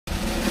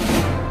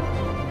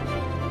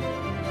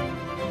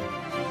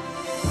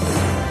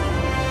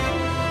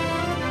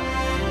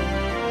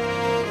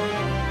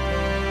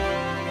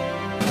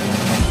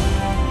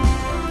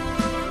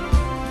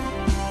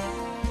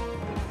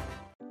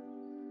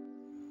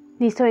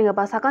Nisoy nga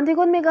pa sa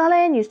kantikon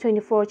Meghalaya News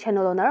 24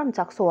 channel onar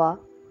amchaksoa.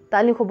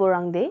 Tali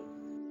khoborang de.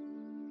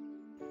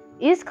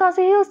 East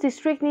Khasi Hills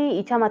District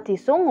ni Ichamati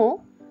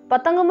Songo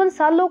patangaman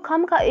salo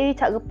kham ka e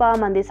chagpa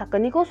mande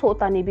sakani ko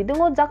sotani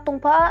bidungo jak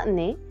tongpa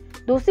ne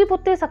dosi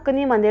potte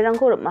sakani manderang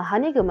ko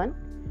mahani gaman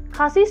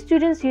Khasi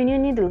Students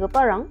Union ni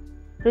dilgaparang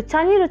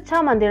Rechani recha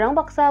manderang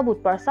baksa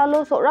butpar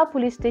salo sora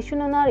police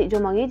station onar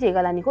ijomangi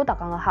jegalani ko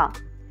takanga ha.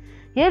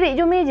 Ye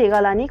ijome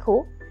jegalani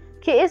ko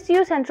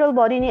KSU Central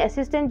Body ni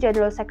Assistant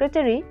General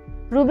Secretary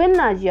Ruben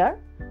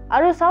Najiar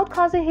aro South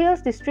Khasi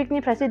Hills District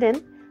ni President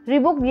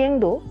Ribok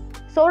Diengdo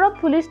Sora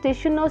Police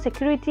Station no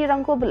security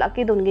rangko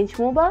belaki dongin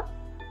chmuba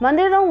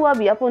manderang wa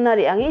biapona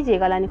riangi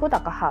jegalani ko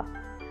takaha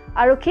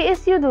aro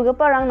KSU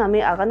dulgaparang name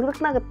agan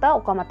grekna getta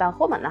okamata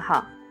ko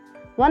manaha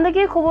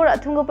wandage khobor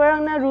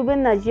athunggaparang na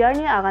Ruben Najiar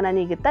ni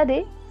aganani getta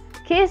de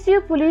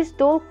KSU Police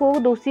dol ko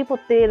dosi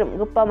potte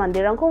gappa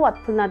manderang ko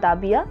watpulna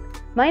dabia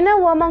Maina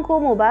wamang ko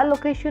mobile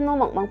location no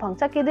mangmang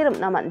pangcha kediram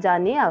naman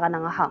jani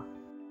agananga ha.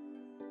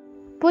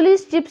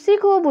 Police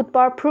gypsy ko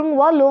butpar prung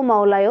walo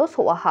maulayo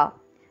soaha.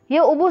 Ye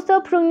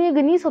obosta prung ni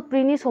geni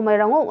sotprini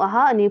somairango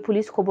aha ani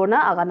police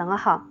khoborna agananga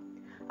ha.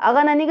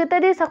 Aganani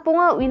gatade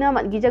sakponga wina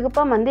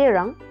matgijagapa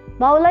manderang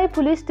maulai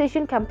police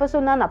station campus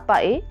ona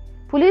napae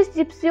police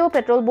gypsy o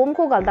petrol bomb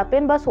ko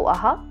galdapen ba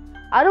soaha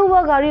aro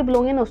wa gari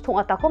blongin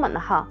ostong atako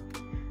manaha.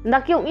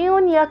 Nakyong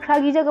iyon ya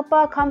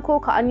kragijagapa kamko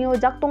kaanyo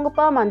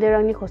jaktongapa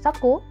manderang ni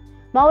khosako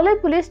maulai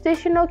police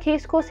station no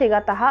case ko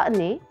segataha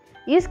ane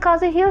East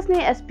Khasi Hills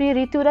ni SP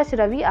Ritura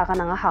Ravi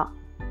akananga ha.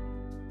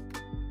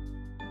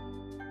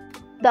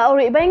 Da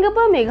ori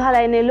baingapa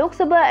Meghalaya ne Lok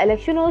Sabha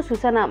election o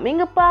susana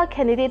mengapa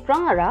candidate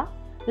rangara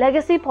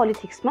legacy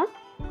politics ma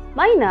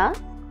maina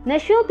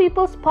National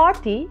People's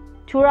Party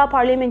Tura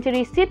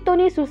parliamentary seat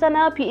toni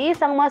susana PA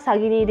sangma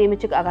sagini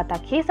demichuk agata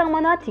ke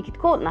sangmana ticket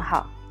ko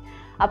naha.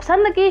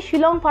 Apsan lagi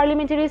Shillong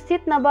parliamentary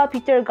seat naba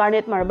Peter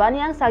Garnet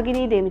Marbanyang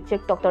sagini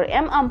demichek Dr.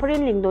 M.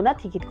 Amparin lingdona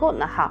ticket ko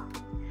naha.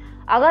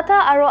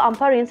 Agata aro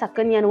Amparin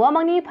sakkanyan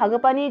wamangni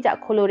phagapani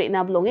jak kholore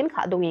na blongin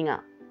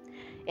khadonginga.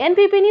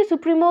 NPP ni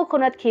Supremo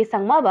Konat K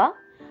sangmaba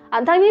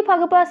antangni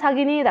phagapa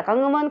sagini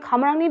rakangaman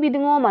khamrangni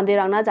bidungo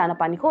manderangna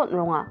janapani ko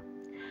nronga.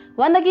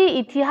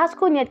 Wandagi itihas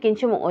ko nyat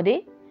kinchimo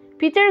ode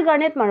Peter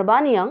Garnet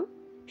Marbanyang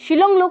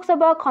Shillong Lok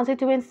Sabha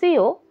constituency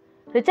o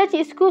rechachi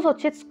isku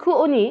sochet sku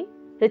oni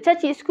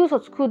Rechachi isku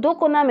sotsku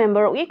dokona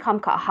member ogi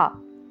kamka ha.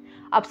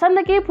 Apsan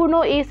dake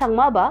purno e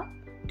sangmaba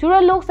Tura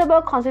Lok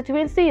Sabha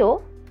constituency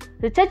o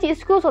Rechachi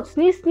isku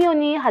sotsni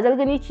snioni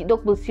hajalgani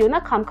chidok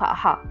bulsiona kamka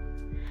ha.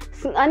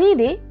 Singani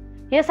de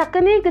ye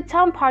sakani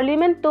gacham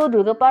parliament to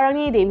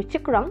dulgaparangi de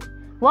michikrang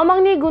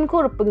wamangni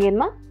gunko rupenggen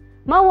ma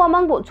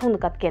wamang bochong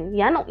dekatken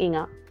yan ok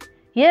inga.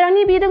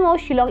 Yerangni bidang o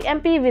Shillong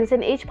MP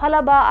Vincent H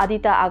Phalaba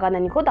adita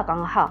aganani ko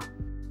takang ha.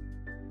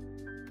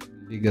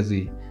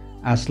 Legacy.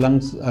 As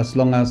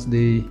long as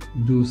they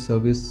do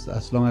service,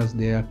 as long as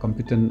they are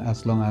competent,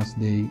 as long as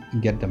they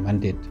get the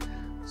mandate.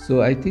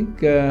 So I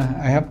think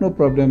I have no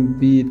problem,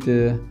 be it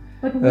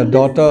a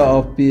daughter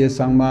of P.A.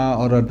 Sangma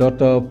or a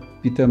daughter of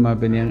Peter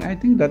Marbanyang. I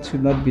think that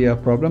should not be a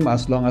problem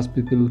as long as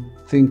people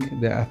think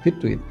they are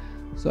fit to it.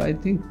 So I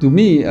think, to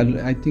me,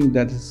 I think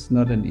that is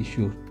not an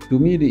issue. To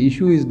me, the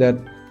issue is that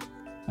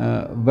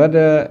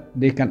whether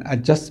they can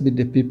adjust with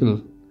the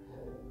people.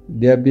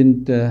 They have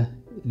been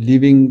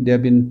they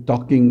have been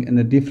talking in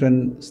a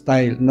different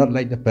style, not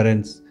like the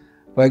parents.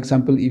 For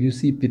example, if you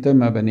see Peter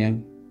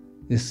Marbanyang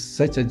is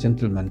such a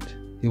gentleman.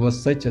 He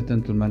was such a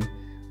gentleman,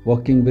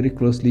 working very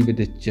closely with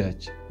the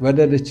church.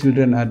 Whether the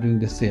children are doing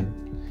the same.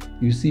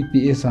 You see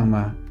P.A.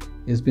 Sangma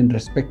has been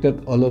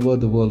respected all over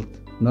the world,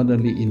 not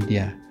only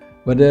India.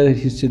 Whether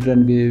his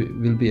children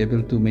will be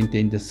able to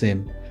maintain the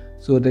same.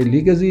 So the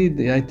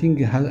legacy, I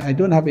think, I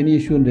don't have any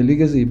issue in the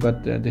legacy,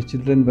 but the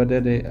children, whether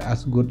they are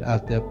as good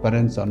as their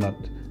parents or not.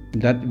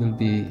 That will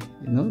be,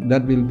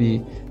 that will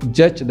be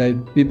judged by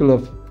people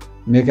of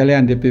Meghalaya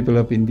and the people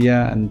of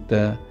India, and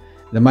the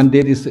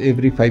mandate is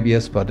every 5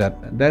 years for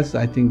that. That's,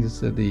 I think, is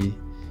the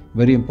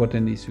very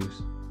important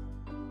issues.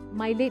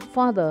 My late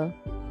father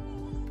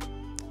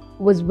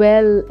was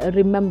well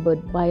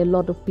remembered by a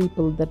lot of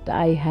people that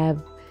I have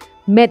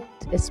met,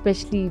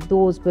 especially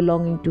those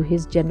belonging to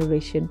his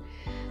generation,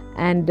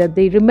 and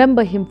they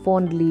remember him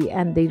fondly,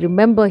 and they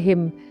remember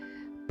him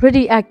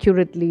pretty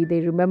accurately. They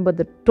remember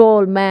the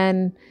tall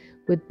man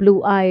with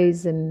blue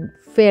eyes and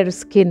fair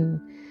skin.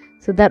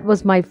 So that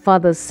was my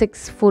father,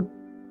 6 foot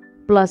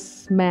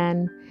plus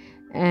man.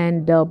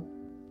 And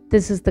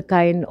this is the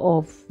kind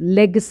of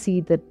legacy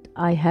that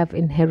I have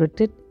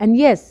inherited. And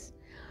yes,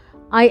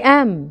 I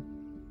am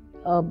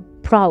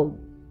proud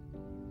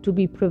to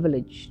be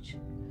privileged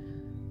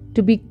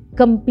to be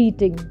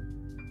competing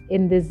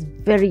in this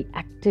very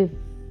active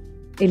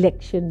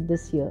election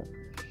this year,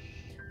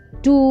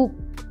 to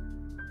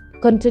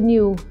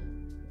continue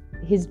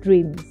his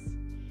dreams.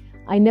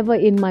 I never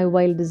in my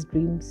wildest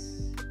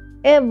dreams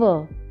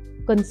ever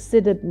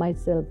considered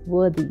myself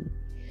worthy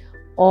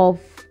of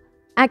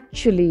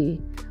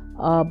actually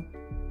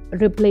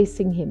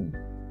replacing him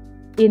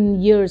in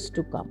years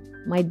to come.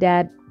 My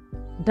dad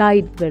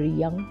died very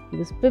young. He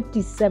was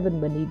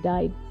 57 when he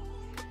died.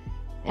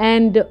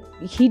 And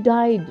he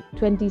died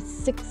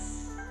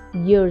 26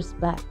 years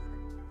back.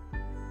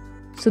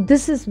 So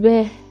this is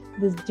where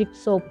this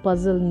jigsaw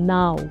puzzle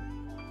now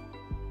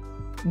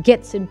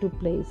gets into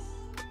place.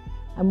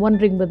 I'm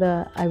wondering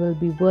whether I will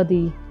be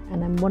worthy,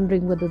 and I'm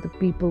wondering whether the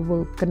people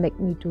will connect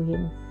me to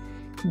him,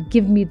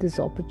 give me this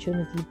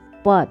opportunity.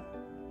 But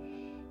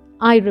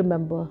I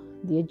remember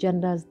the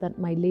agendas that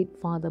my late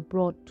father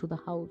brought to the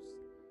house.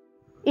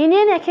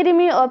 Indian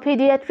Academy of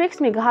Pediatrics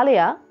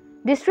Meghalaya,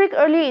 District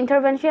Early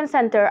Intervention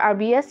Center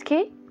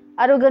RBSK,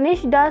 Aru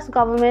Ganesh Das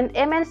Government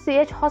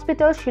MNCH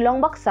Hospital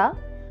Shillong Baksa,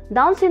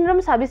 Down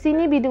Syndrome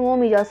Sabisini Bidungo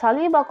Mijal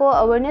Sali Bako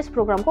Awareness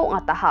Program ko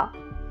ngataha.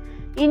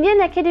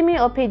 Indian Academy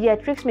of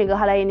Pediatrics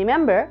Meghalaya ni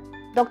member,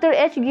 Dr.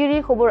 H.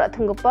 Giri Khobor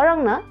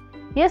Athungparang na,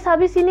 ye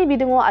Sabisini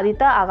Bidungo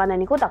Adita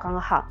Aganani ko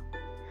takangaha.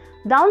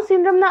 Down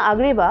syndrome na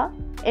agreba,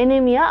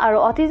 anemia aru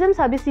autism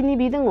Sabisini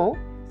Bidungo,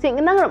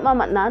 Singnang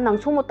Rupmamatna nang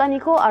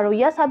sumutaniko aru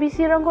ya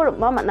Sabisirangko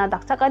Rupmamatna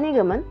Daksakani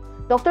gaman,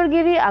 Dr.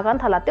 Giri agan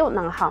talate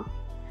nangaha.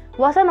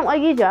 Wasa nung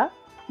agija,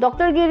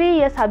 Dr. Giri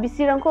ya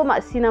Sabisirangko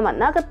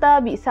maksinamatna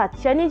kata bisa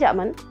chani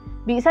jaman,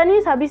 bisa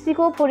ni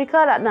Sabisiko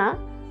porika ratna,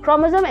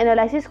 chromosome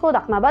analysis ko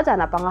daknaba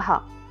jana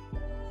pangaha.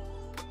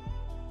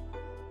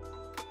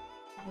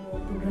 The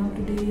program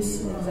today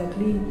is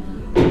exactly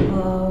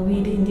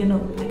we, the Indian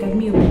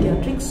Academy of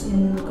Pediatrics,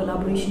 in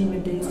collaboration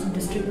with the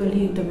District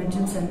Early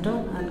Intervention Center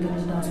and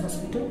Ganesh Das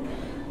Hospital,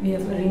 we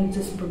have arranged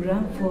this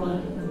program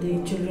for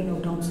the children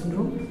of Down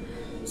syndrome.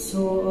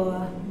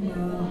 So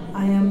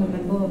I am a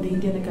member of the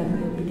Indian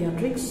Academy of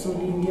Pediatrics. So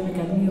the Indian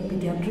Academy of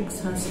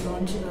Pediatrics has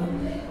launched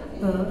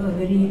a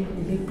very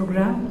big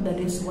program, that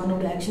is one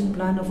of the action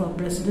plan of our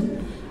president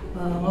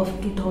of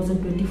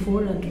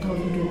 2024 and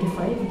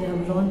 2025. They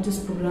have launched this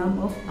program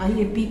of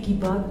IAP Ki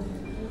Baat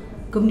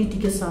Community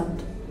Ke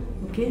Saath.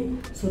 Okay,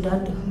 so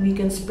that we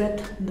can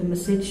spread the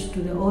message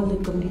to all the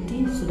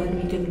community, so that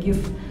we can give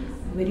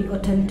very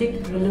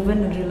authentic,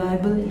 relevant and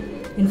reliable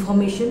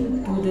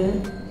information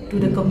to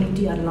the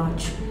community at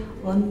large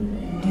on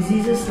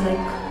diseases like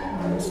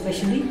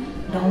especially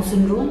Down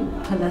syndrome,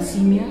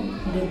 thalassemia,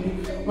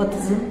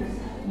 autism,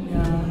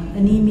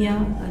 anemia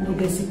and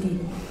obesity,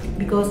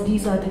 because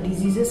these are the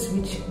diseases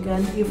which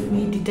can, if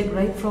we detect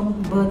right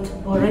from birth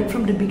or right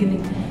from the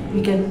beginning,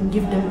 we can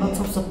give them lots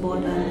of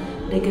support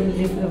and they can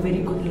live a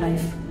very good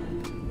life.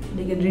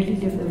 They can really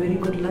live a very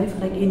good life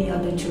like any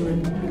other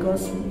children,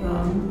 because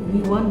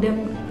we want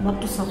them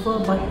not to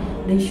suffer, but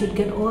they should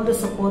get all the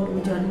support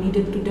which are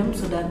needed to them,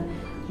 so that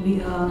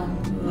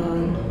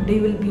they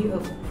will be a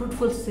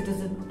fruitful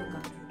citizen of the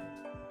country.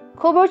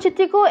 Khobor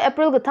chitti ko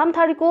April gatham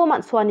tariko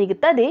manswani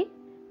gitadi,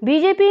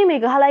 BJP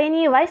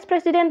Meghalayani Vice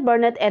President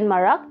Bernard N.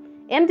 Marak,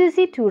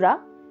 MTC Tura,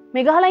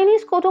 Meghalayani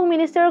Skotong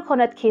Minister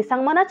Konat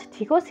Kesang Mana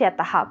chitti ko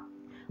siatahap.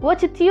 Wa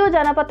chittiyo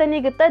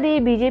janapatani gitadi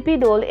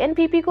BJP dol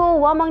NPP ko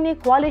wamang ni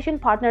coalition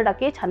partner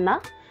dake channa,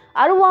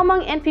 aru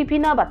wamang NPP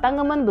na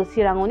batangaman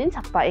busirangonin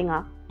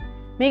sakpainga.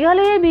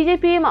 Meghalaya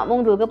BJP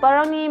makmong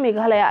dulgaparang ni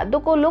Meghalaya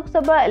doko Lok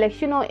Sabha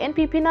election o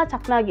NPP na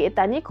chakna gi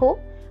etani ko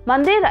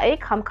mande rae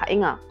kham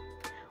khainga.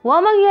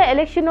 Wamang ya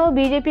election o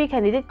BJP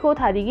candidate ko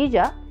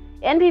tharigija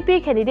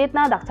NPP candidate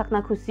na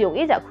dakchakna khusiyong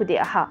e jakhude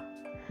aha.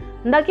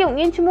 Ndaki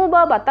ungin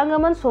ba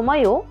batangaman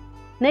somayo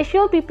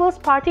National People's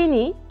Party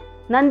ni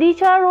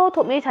Nandicha ro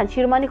thome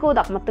chanchirmani ko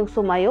dakmatang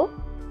somayo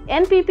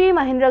NPP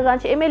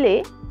Mahindraganj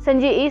MLA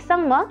Sanjay E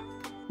Sangma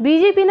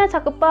BJP na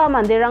chakpa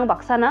manderang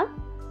baksana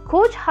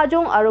Coach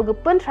Hajong aro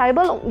gupun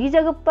tribal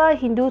ongija guppa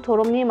Hindu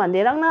thoromni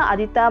manderang na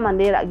adita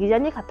mandera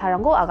gijani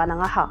khatharangko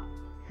agananga ha.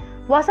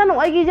 Wasan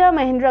oigija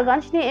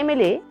Mahindraganj ni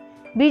MLA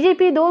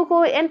BJP dol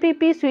ko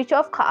NPP switch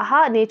off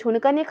kha ne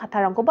chunukani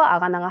khatharangko ba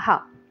agananga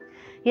ha.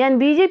 Yan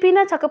BJP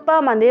na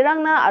chakpa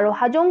manderang na aro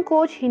Hajong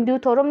coach Hindu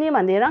thoromni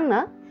manderang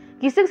na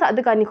gisik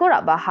sadekani ko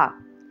raba ha.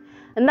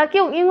 Ndaki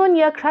ingon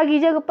ya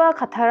kragija guppa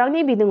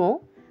khatharangni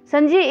bidungo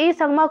Sanjay E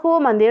Sangma ko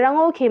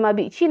manderango kema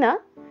bichina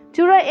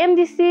Tura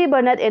MDC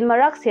Bernard N.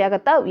 Marak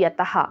siagata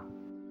uyataha.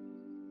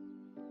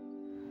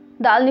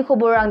 Dal ni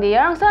khoborang de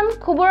yarangsan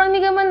khoborang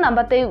ni gaman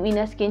nambate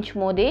winas kinch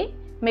mode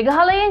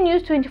Meghalaya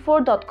News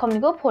 24.com ni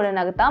go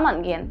phorena gata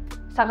mangen.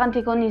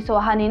 Sakanti ko ni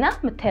sohanina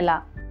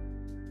mthela.